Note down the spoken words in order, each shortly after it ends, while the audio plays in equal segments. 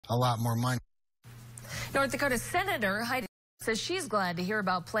a lot more money. North Dakota Senator Heidi says she's glad to hear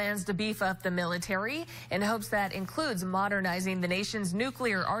about plans to beef up the military in hopes that includes modernizing the nation's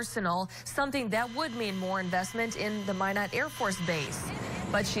nuclear arsenal, something that would mean more investment in the Minot Air Force Base.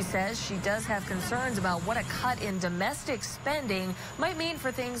 But she says she does have concerns about what a cut in domestic spending might mean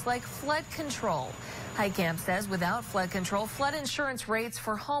for things like flood control. Heitkamp says without flood control, flood insurance rates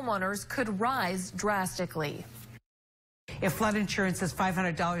for homeowners could rise drastically. If flood insurance is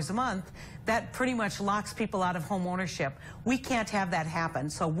 $500 a month, that pretty much locks people out of home ownership. We can't have that happen,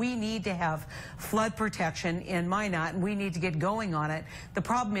 so we need to have flood protection in Minot, and we need to get going on it. The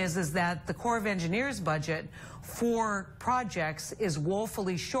problem is that the Corps of Engineers budget for projects is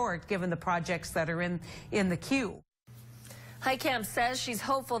woefully short given the projects that are in the queue. Heitkamp says she's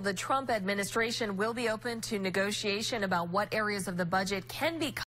hopeful the Trump administration will be open to negotiation about what areas of the budget can be cut.